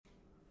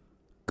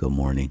good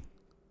morning,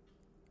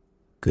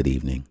 good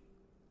evening,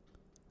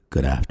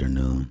 good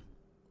afternoon,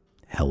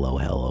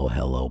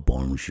 hello,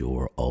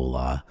 bonjour,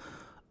 hola,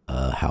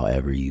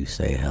 however you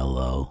say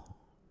hello,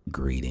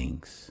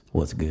 greetings,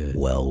 What's good?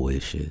 well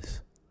wishes.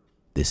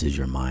 This is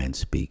your mind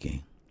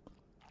speaking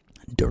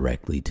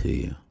directly to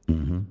you.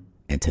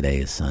 And today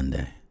is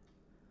Sunday.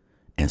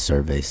 And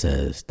survey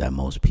says that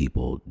most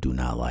people do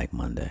not like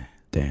Monday.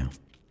 Damn.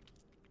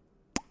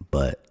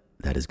 But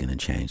that is going to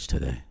change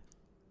today.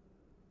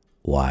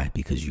 Why?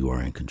 Because you are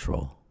in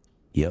control.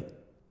 Yep.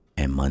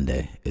 And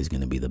Monday is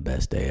going to be the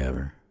best day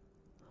ever,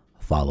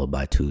 followed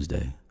by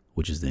Tuesday,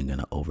 which is then going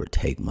to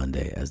overtake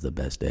Monday as the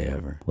best day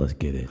ever. Let's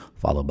get it.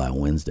 Followed by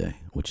Wednesday,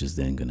 which is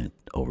then going to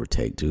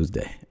overtake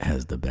Tuesday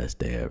as the best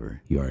day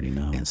ever. You already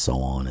know. And so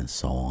on and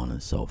so on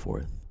and so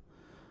forth.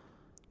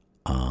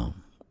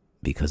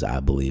 Because I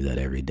believe that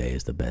every day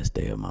is the best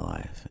day of my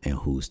life. And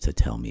who's to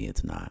tell me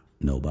it's not?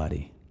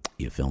 Nobody.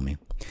 You feel me?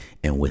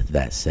 And with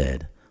that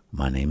said,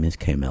 my name is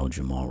Kamel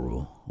Jamal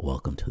Rule.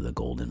 Welcome to the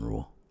Golden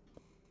Rule.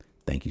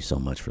 Thank you so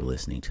much for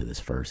listening to this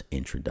first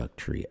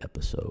introductory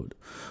episode,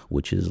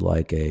 which is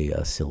like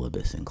a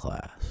syllabus in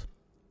class.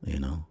 You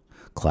know,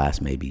 class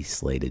may be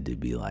slated to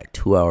be like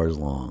 2 hours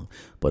long,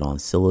 but on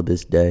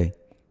syllabus day,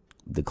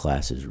 the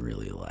class is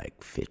really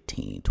like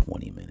 15,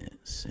 20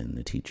 minutes. And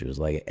the teacher is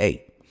like,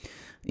 hey,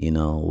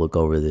 look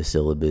over this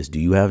syllabus. Do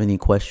you have any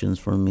questions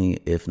for me?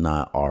 If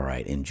not, all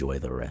right, enjoy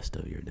the rest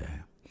of your day.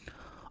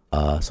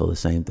 So the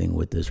same thing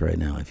with this right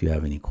now. If you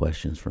have any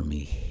questions for me,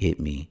 hit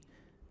me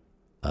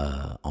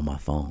on my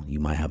phone. You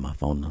might have my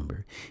phone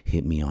number.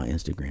 Hit me on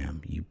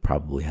Instagram. You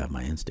probably have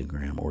my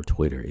Instagram or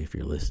Twitter if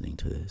you're listening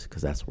to this,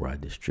 because that's where I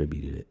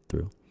distributed it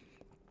through.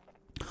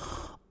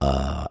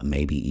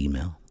 Maybe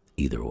email.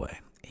 Either way,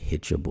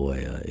 hit your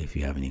boy if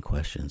you have any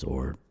questions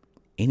or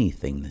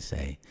anything to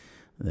say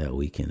that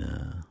we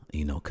can,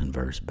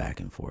 converse back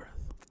and forth.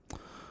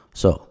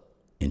 So,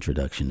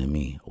 introduction to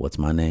me. What's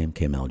my name?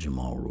 Kamel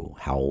Jamal Rule.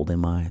 How old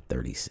am I?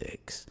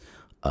 36.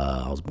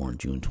 I was born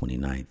June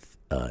 29th,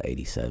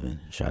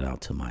 87. Shout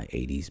out to my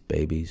 80s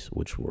babies,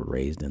 which were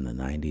raised in the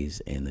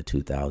 90s and the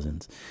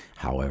 2000s.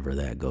 However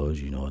that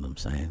goes, you know what I'm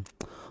saying?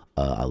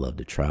 I love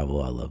to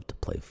travel. I love to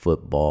play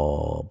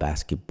football,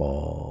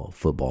 basketball,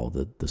 football,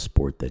 the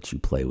sport that you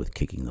play with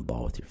kicking the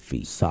ball with your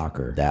feet.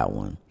 Soccer. That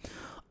one.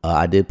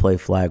 I did play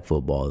flag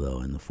football, though,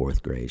 in the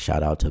 4th grade.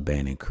 Shout out to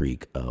Bannon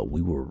Creek.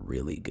 We were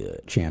really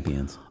good.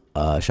 Champions.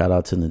 Shout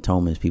out to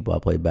Natomas, people I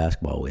played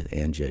basketball with,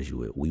 and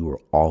Jesuit. We were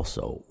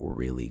also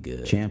really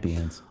good.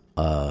 Champions.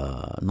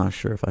 Not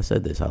sure if I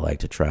said this. I like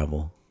to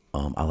travel.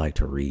 I like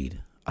to read.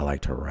 I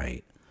like to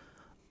write.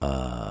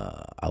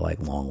 I like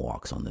long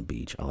walks on the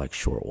beach. I like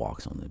short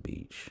walks on the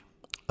beach.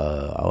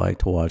 I like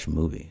to watch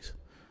movies.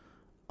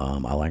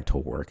 I like to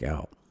work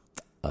out.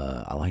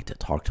 I like to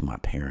talk to my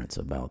parents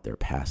about their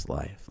past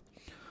life.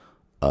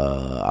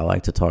 I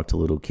like to talk to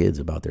little kids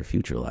about their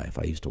future life.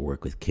 I used to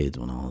work with kids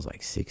when I was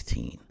like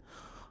 16.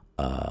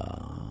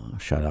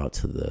 Shout out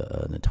to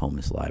the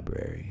Natomas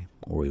Library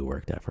where we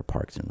worked at for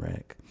Parks and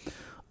Rec.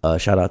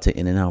 Shout out to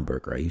In-N-Out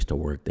Burger. I used to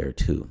work there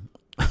too.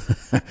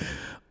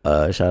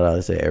 Shout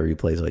out to every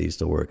place I used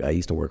to work. I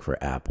used to work for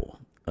Apple.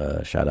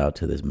 Shout out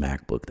to this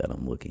MacBook that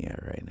I'm looking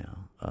at right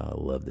now.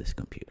 Love this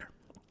computer.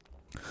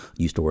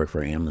 Used to work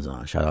for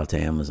Amazon. Shout out to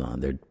Amazon.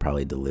 They're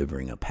probably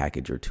delivering a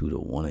package or two to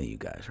one of you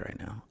guys right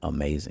now.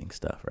 Amazing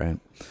stuff, right?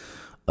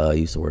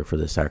 Used to work for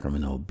the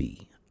Sacramento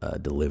Bee,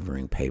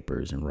 delivering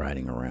papers and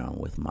riding around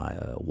with my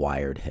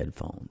wired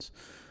headphones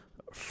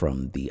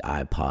from the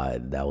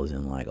iPod that was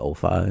in like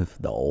 05,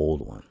 the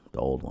old one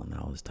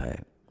that was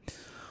tight.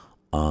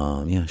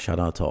 Shout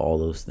out to all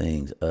those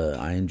things.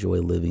 I enjoy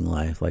living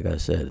life. Like I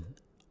said,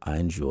 I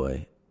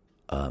enjoy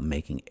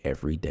making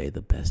every day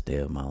the best day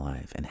of my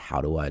life. And how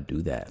do I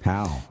do that?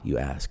 How? You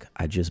ask.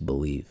 I just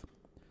believe.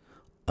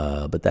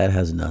 But that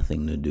has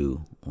nothing to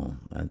do. Well,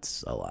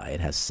 that's a lie.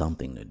 It has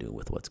something to do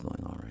with what's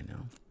going on right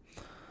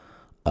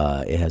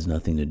now. It has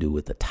nothing to do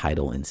with the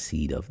title and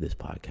seed of this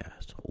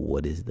podcast.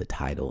 What is the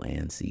title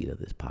and seed of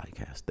this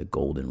podcast? The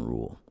Golden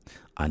Rule.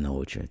 I know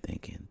what you're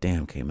thinking.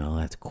 Damn, Kamel,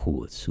 that's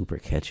cool. It's super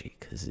catchy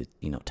because it,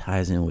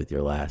 ties in with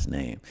your last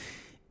name.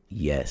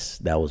 Yes,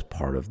 that was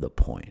part of the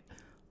point.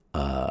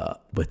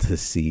 But the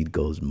seed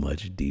goes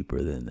much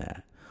deeper than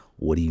that.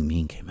 What do you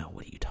mean, Kamel?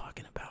 What are you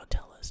talking about?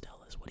 Tell us.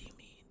 What do you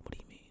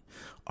mean?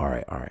 All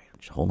right.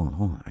 Hold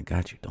on. I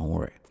got you. Don't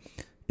worry.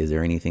 Is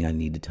there anything I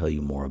need to tell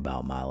you more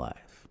about my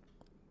life?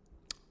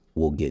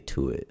 We'll get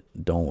to it.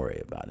 Don't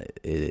worry about it.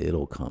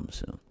 It'll come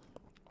soon.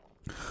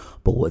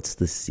 But what's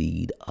the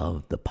seed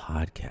of the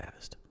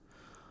podcast?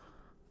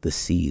 The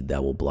seed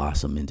that will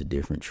blossom into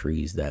different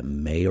trees that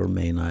may or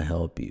may not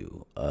help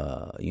you.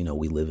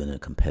 We live in a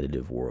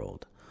competitive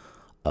world.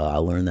 I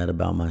learned that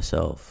about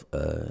myself,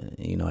 at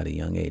a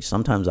young age.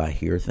 Sometimes I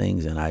hear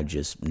things and I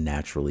just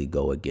naturally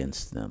go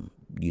against them,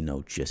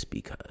 just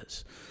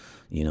because.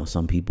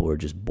 Some people are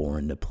just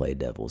born to play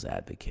devil's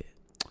advocate.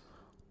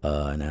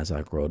 And as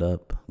I've grown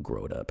up,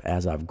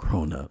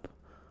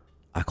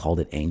 I called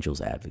it angel's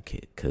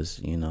advocate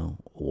because, you know,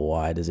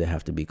 why does it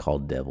have to be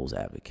called devil's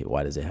advocate?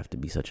 Why does it have to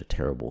be such a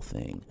terrible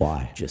thing?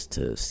 Why? Just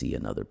to see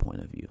another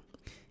point of view.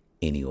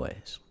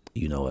 Anyways,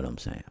 you know what I'm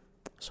saying.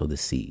 So the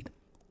seed,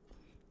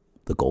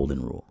 the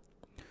golden rule,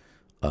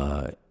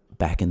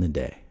 back in the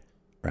day,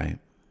 right?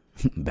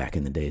 Back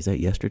in the day, is that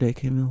yesterday,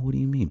 Camille? What do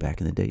you mean?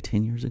 Back in the day,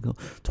 10 years ago,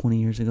 20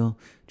 years ago?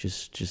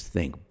 Just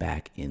think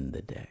back in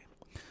the day.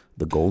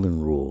 The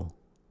golden rule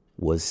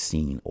was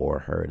seen or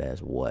heard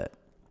as what?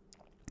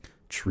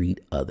 Treat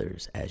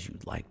others as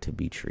you'd like to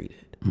be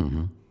treated. Mm-hmm.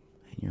 And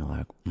you're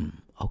like,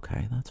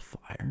 okay, that's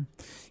fire.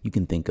 You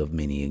can think of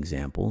many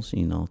examples,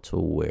 you know, to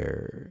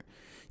where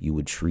you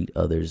would treat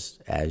others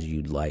as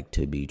you'd like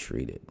to be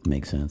treated.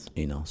 Makes sense.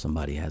 You know,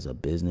 somebody has a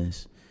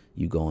business,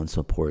 you go and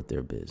support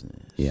their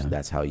business. Yeah.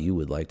 That's how you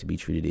would like to be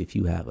treated if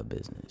you have a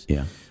business.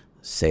 Yeah.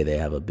 Say they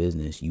have a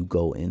business, you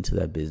go into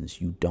that business,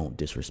 you don't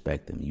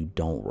disrespect them, you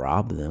don't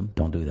rob them.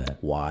 Don't do that.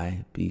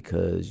 Why?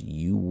 Because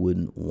you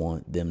wouldn't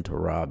want them to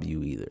rob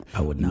you either.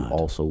 I would not. You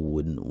also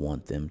wouldn't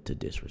want them to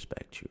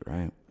disrespect you,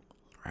 right?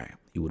 Right.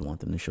 You would want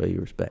them to show you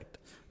respect.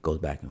 Goes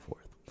back and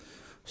forth.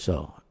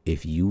 So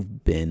if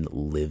you've been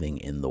living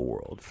in the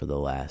world for the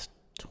last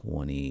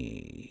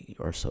 20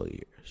 or so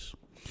years,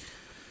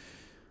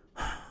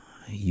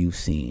 you've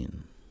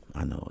seen,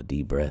 I know, a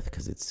deep breath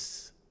because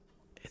it's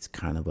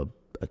kind of a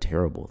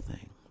terrible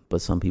thing,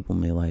 but some people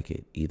may like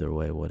it. Either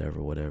way,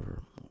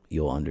 whatever,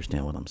 you'll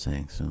understand what I'm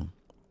saying soon.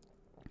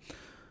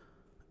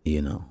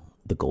 You know,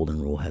 the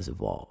golden rule has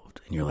evolved,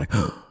 and you're like,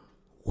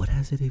 what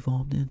has it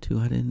evolved into?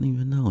 I didn't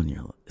even know. And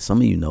you're like, some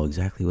of you know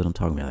exactly what I'm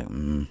talking about.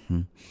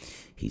 Like,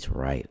 he's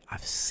right.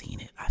 I've seen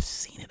it.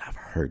 I've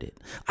heard it.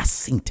 I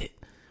synced it.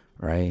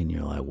 Right. And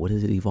you're like, what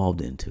has it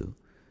evolved into?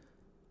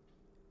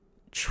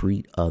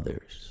 Treat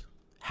others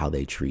how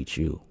they treat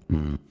you.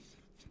 Mm.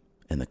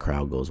 And the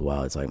crowd goes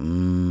wild. It's like,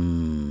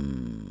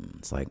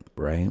 It's like,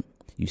 right?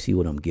 You see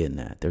what I'm getting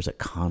at. There's a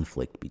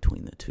conflict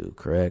between the two,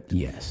 correct?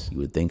 Yes. You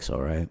would think so,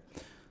 right?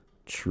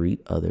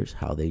 Treat others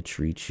how they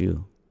treat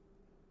you.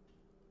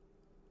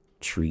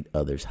 Treat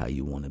others how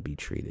you want to be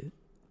treated.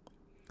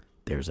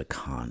 There's a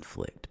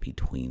conflict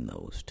between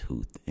those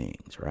two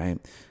things, right?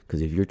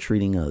 Because if you're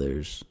treating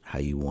others how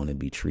you want to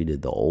be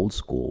treated the old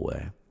school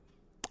way,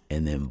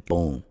 and then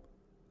boom,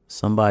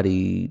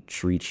 somebody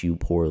treats you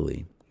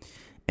poorly,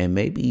 and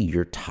maybe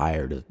you're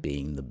tired of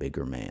being the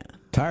bigger man.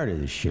 Tired of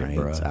this shit, right?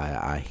 bro.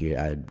 I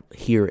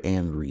hear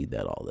and read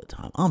that all the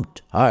time. I'm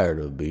tired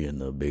of being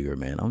the bigger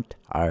man. I'm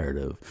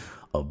tired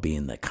of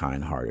being the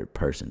kind-hearted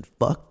person.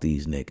 Fuck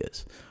these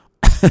niggas.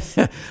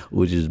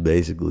 Which is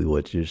basically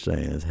what you're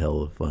saying. It's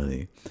hella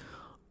funny.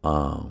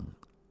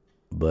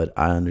 But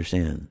I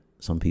understand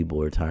some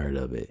people are tired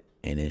of it.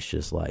 And it's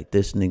just like,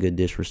 this nigga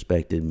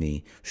disrespected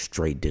me,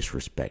 straight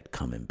disrespect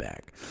coming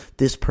back.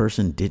 This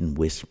person didn't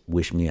wish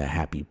me a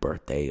happy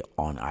birthday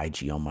on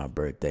IG on my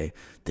birthday.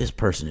 This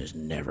person is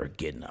never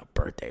getting a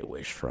birthday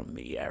wish from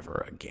me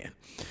ever again.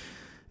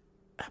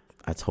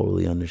 I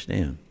totally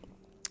understand.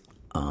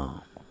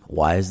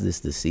 Why is this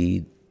the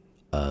seed?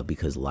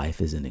 Because life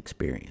is an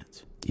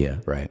experience. Yeah.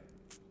 Right?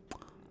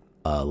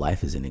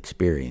 Life is an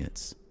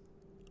experience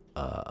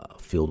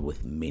filled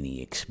with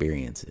many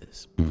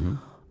experiences. Mm-hmm.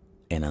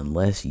 And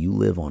unless you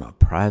live on a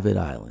private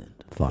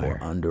island or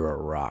under a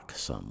rock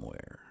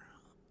somewhere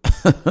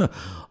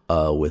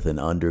with an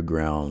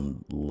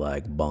underground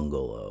like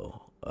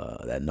bungalow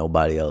that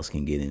nobody else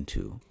can get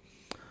into,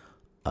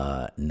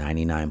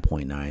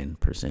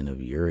 99.9%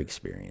 of your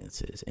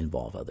experiences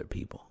involve other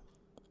people,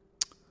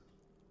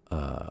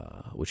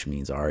 which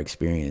means our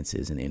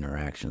experiences and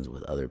interactions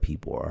with other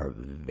people are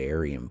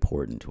very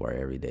important to our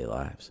everyday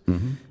lives,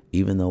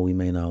 even though we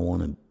may not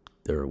want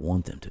to or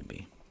want them to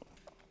be,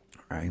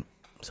 right?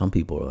 Some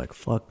people are like,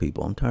 fuck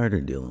people. I'm tired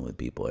of dealing with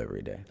people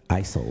every day.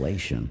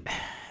 Isolation.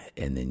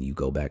 And then you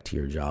go back to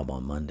your job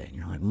on Monday and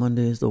you're like,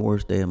 Monday is the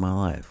worst day of my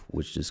life,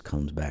 which just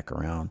comes back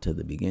around to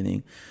the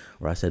beginning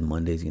where I said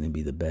Monday is going to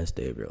be the best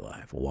day of your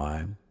life.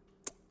 Why?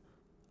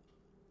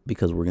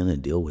 Because we're going to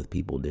deal with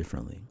people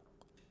differently.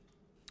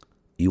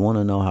 You want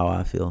to know how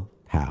I feel?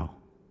 How?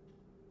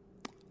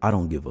 I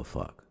don't give a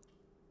fuck.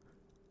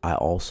 I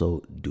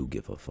also do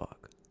give a fuck.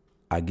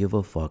 I give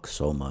a fuck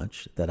so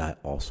much that I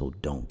also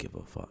don't give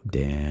a fuck.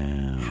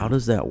 Damn. How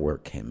does that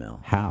work,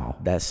 Kamel? How?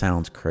 That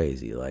sounds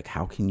crazy. Like,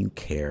 how can you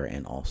care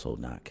and also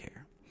not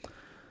care?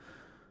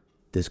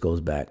 This goes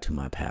back to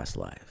my past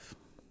life.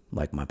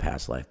 Like my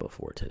past life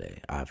before today.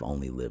 I've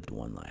only lived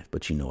one life,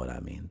 but you know what I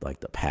mean.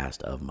 Like the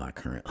past of my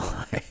current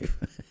life.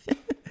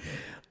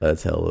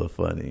 That's hella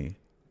funny.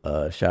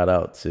 Shout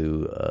out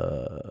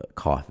to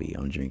coffee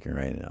I'm drinking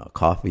right now.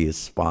 Coffee is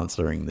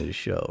sponsoring this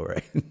show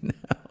right now.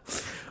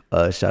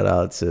 Shout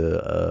out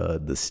to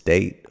the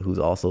state who's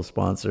also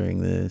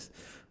sponsoring this.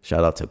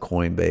 Shout out to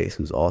Coinbase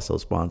who's also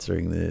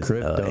sponsoring this.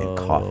 And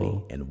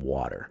coffee and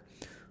water.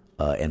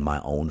 And my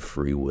own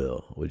free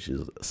will, which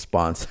is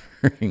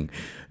sponsoring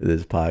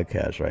this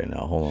podcast right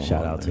now. Hold on.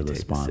 Shout out to the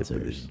sponsors.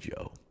 This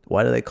Joe.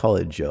 Why do they call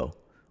it Joe?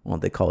 Why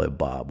don't they call it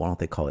Bob? Why don't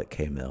they call it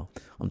K-Mel?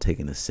 I'm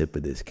taking a sip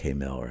of this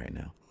K-Mel right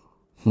now.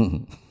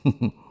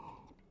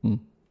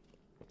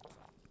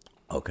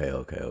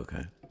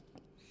 Okay.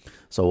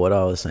 So what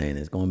I was saying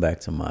is, going back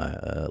to my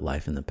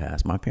life in the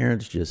past, my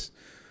parents just,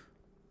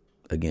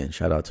 again,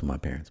 shout out to my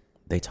parents.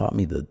 They taught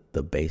me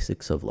the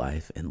basics of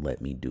life and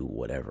let me do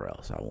whatever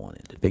else I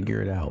wanted to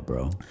Figure it out,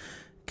 bro.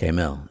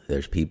 K-Mel,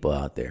 there's people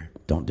out there.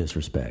 Don't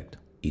disrespect.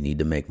 You need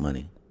to make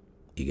money.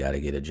 You got to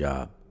get a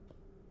job.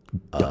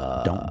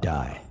 Don't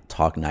die.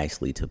 Talk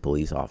nicely to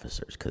police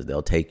officers because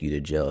they'll take you to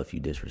jail if you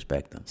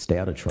disrespect them. Stay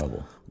out of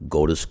trouble.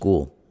 Go to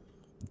school.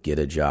 Get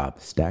a job.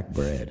 Stack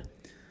bread.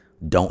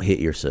 Don't hit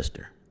your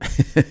sister.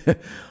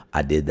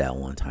 I did that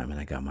one time and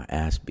I got my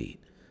ass beat.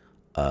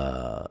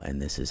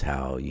 And this is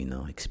how,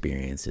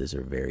 experiences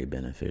are very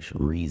beneficial.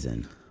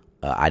 Reason.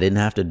 I didn't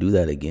have to do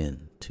that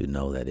again to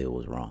know that it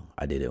was wrong.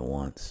 I did it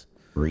once.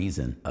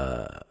 Reason.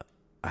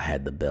 I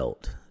had the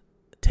belt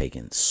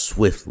taken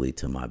swiftly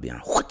to my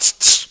behind.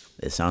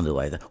 It sounded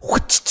like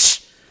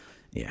that.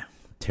 Yeah,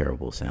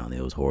 terrible sound.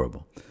 It was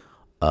horrible.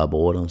 But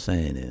what I'm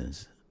saying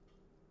is,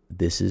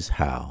 this is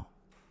how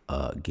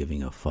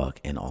giving a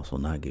fuck and also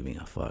not giving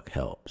a fuck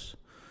helps.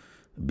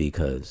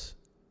 Because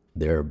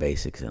there are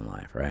basics in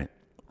life, right?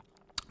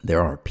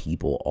 There are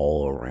people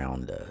all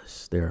around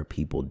us. There are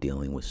people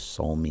dealing with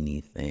so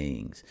many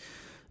things.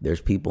 There's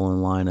people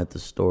in line at the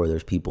store.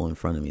 There's people in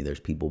front of me.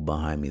 There's people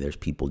behind me. There's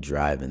people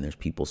driving. There's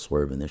people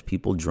swerving. There's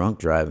people drunk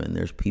driving.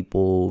 There's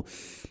people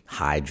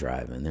high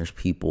driving. There's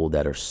people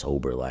that are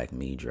sober like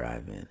me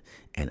driving.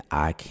 And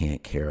I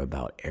can't care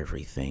about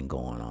everything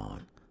going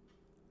on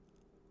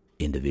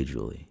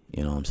individually.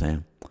 You know what I'm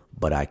saying?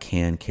 But I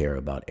can care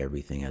about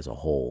everything as a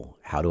whole.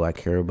 How do I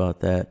care about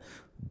that?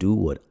 Do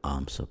what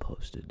I'm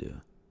supposed to do.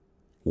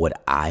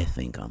 What I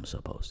think I'm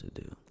supposed to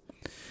do.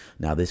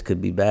 Now, this could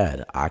be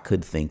bad. I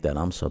could think that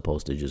I'm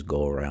supposed to just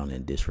go around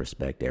and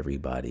disrespect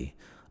everybody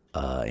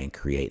and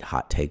create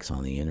hot takes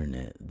on the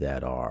internet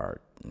that are,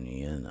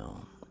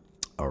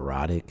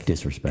 erotic.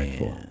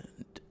 Disrespectful.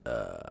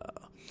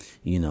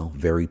 And,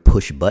 very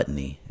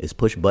push-buttony. Is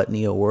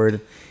push-buttony a word?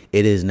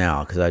 It is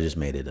now because I just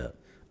made it up.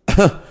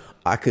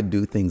 I could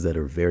do things that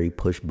are very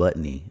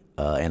push-buttony,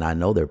 and I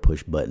know they're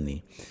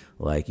push-buttony.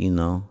 Like,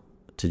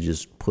 to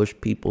just push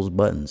people's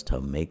buttons to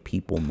make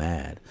people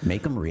mad.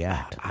 Make them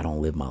react. I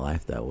don't live my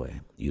life that way.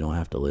 You don't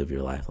have to live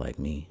your life like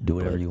me. Do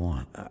whatever you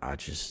want. I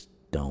just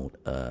don't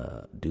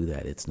do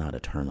that. It's not a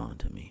turn on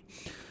to me.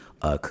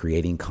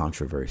 Creating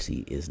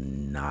controversy is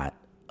not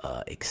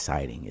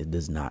exciting. It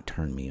does not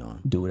turn me on.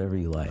 Do whatever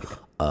you like.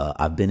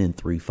 I've been in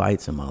 3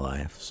 fights in my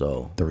life,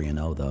 so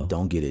 3-0 though.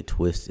 Don't get it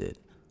twisted.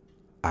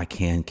 I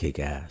can kick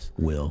ass.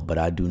 But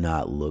I do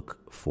not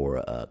look for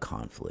a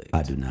conflict.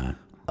 I do not.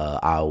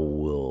 I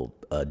will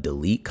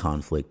delete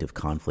conflict if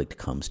conflict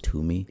comes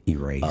to me.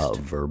 Erased.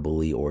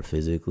 Verbally or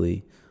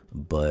physically.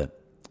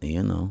 But,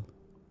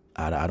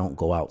 I don't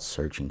go out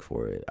searching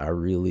for it. I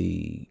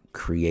really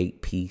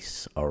create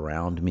peace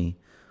around me.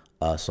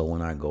 So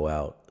when I go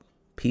out,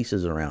 peace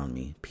is around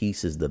me.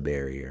 Peace is the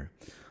barrier.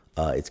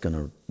 It's going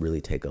to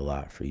really take a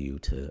lot for you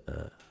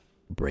to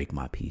break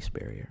my peace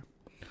barrier.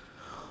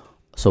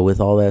 So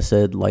with all that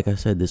said, like I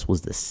said, this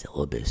was the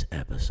syllabus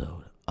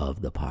episode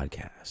of the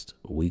podcast.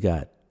 We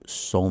got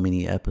so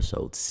many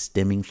episodes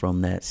stemming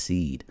from that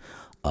seed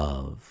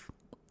of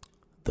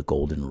the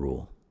golden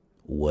rule.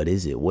 What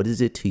is it? What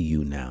is it to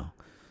you now?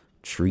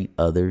 Treat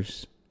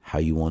others how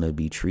you want to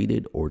be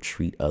treated, or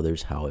treat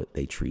others how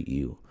they treat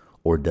you?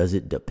 Or does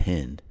it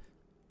depend?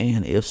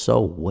 And if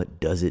so, what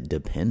does it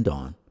depend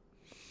on?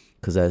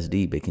 Because that's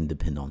deep. It can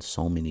depend on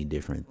so many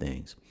different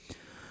things.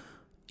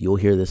 You'll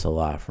hear this a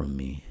lot from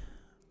me.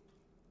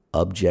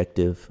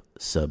 Objective,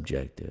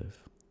 subjective.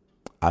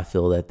 I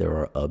feel that there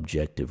are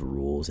objective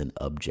rules and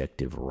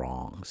objective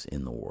wrongs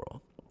in the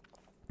world.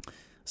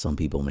 Some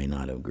people may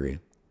not agree.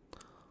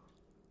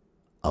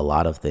 A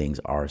lot of things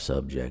are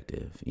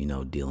subjective,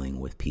 dealing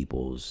with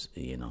people's,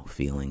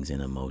 feelings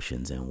and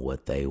emotions and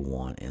what they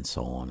want and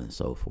so on and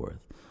so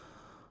forth.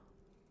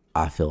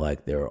 I feel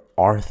like there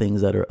are things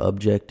that are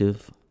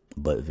objective,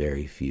 but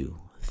very few.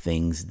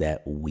 Things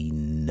that we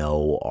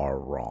know are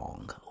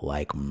wrong,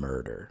 like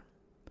murder.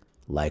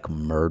 Like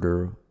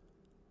murder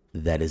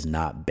that is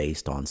not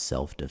based on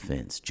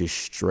self-defense. Just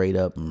straight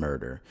up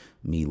murder.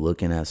 Me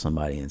looking at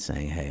somebody and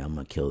saying, hey, I'm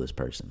going to kill this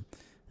person.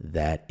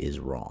 That is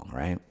wrong,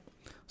 right?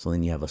 So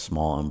then you have a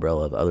small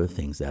umbrella of other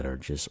things that are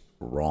just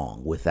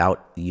wrong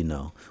without,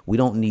 we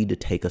don't need to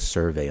take a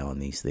survey on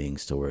these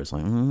things to where it's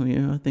like,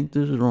 I think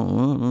this is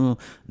wrong.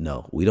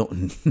 No, we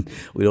don't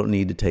we don't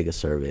need to take a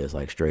survey. It's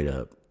like straight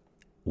up,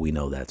 we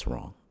know that's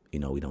wrong. We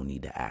don't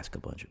need to ask a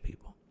bunch of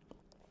people.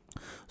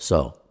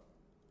 So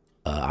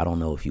I don't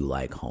know if you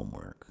like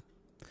homework.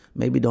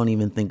 Maybe don't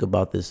even think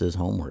about this as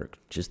homework.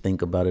 Just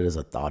think about it as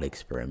a thought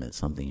experiment,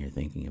 something you're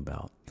thinking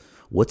about.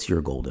 What's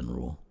your golden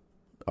rule?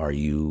 Are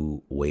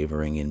you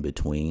wavering in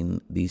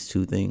between these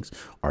two things?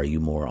 Are you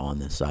more on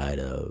the side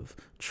of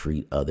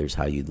treat others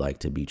how you'd like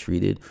to be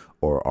treated?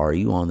 Or are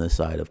you on the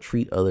side of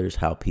treat others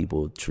how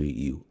people treat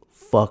you?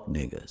 Fuck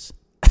niggas.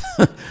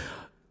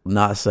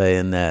 Not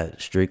saying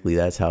that strictly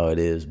that's how it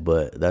is,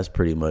 but that's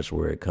pretty much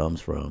where it comes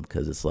from,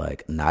 because it's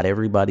like not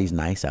everybody's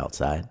nice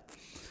outside.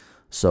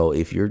 So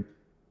if you're,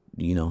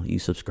 you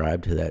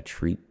subscribe to that,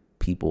 treat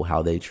people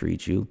how they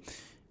treat you,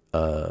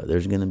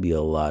 there's going to be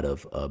a lot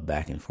of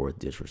back and forth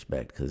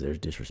disrespect, because there's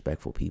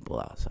disrespectful people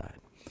outside.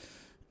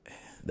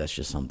 That's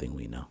just something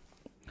we know.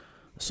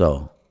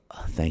 So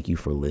thank you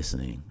for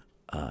listening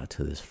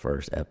to this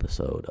first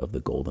episode of the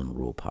Golden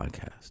Rule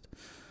podcast.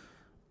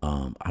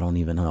 I don't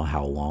even know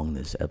how long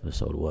this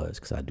episode was,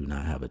 because I do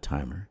not have a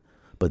timer.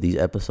 But these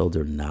episodes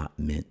are not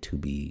meant to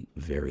be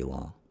very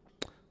long.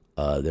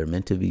 They're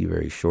meant to be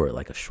very short,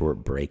 like a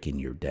short break in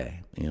your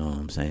day. You know what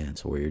I'm saying?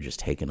 So where you're just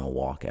taking a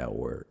walk at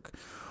work,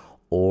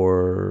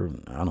 or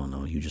I don't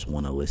know, you just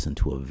want to listen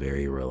to a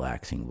very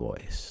relaxing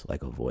voice,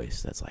 like a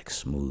voice that's like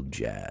smooth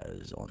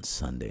jazz on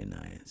Sunday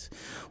nights.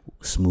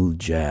 Smooth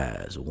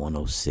jazz,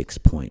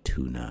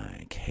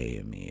 106.29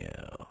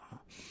 KMEL.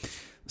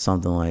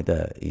 Something like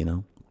that,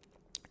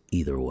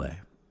 Either way,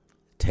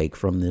 take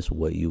from this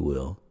what you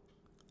will.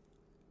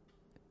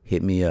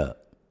 Hit me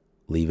up.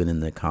 Leave it in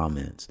the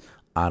comments.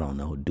 I don't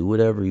know. Do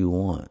whatever you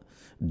want.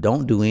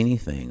 Don't do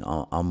anything.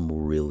 I'm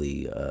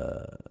really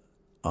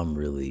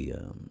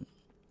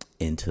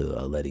into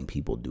letting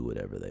people do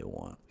whatever they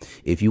want.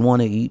 If you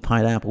want to eat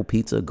pineapple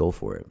pizza, go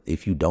for it.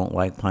 If you don't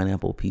like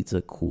pineapple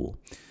pizza, cool.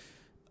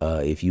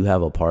 If you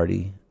have a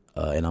party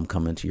and I'm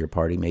coming to your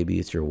party, maybe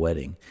it's your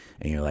wedding,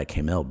 and you're like,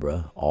 hey, Mel,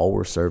 bro, all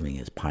we're serving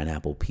is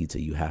pineapple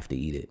pizza. You have to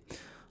eat it.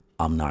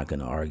 I'm not going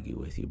to argue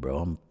with you,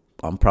 bro.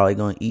 I'm probably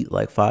going to eat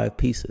like 5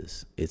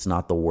 pieces. It's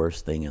not the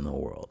worst thing in the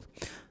world.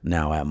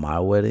 Now, at my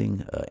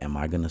wedding, am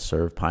I going to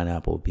serve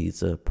pineapple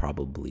pizza?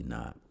 Probably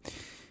not.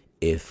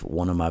 If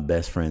one of my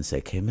best friends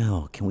said, hey,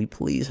 Mel, can we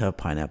please have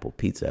pineapple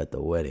pizza at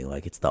the wedding?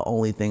 Like, it's the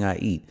only thing I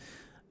eat.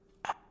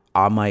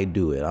 I might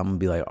do it. I'm going to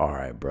be like, all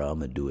right, bro, I'm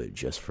going to do it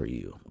just for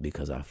you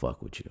because I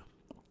fuck with you.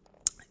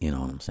 You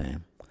know what I'm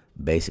saying?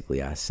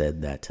 Basically, I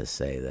said that to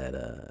say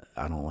that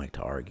I don't like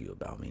to argue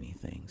about many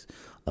things,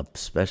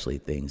 especially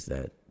things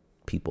that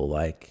people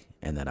like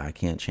and that I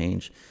can't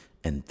change,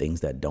 and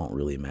things that don't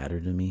really matter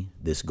to me.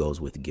 This goes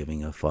with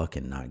giving a fuck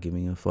and not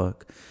giving a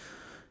fuck.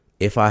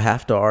 If I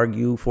have to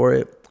argue for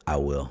it, I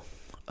will.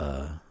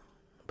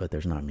 But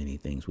there's not many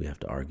things we have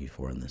to argue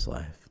for in this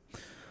life.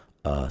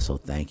 So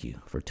thank you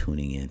for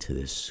tuning in to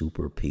this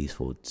super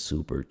peaceful,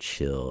 super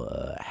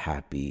chill,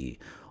 happy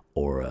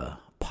aura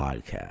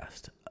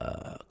podcast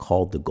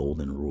called The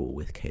Golden Rule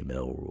with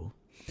K-Mel Rule.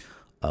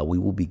 We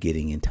will be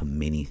getting into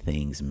many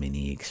things,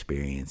 many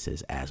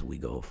experiences as we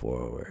go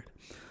forward.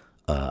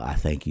 I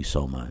thank you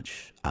so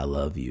much. I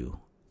love you.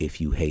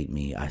 If you hate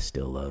me, I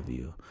still love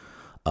you.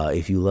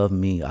 If you love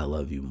me, I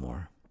love you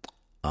more.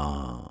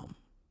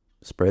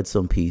 Spread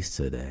some peace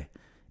today.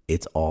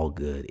 It's all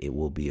good. It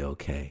will be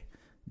okay.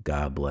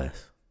 God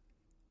bless.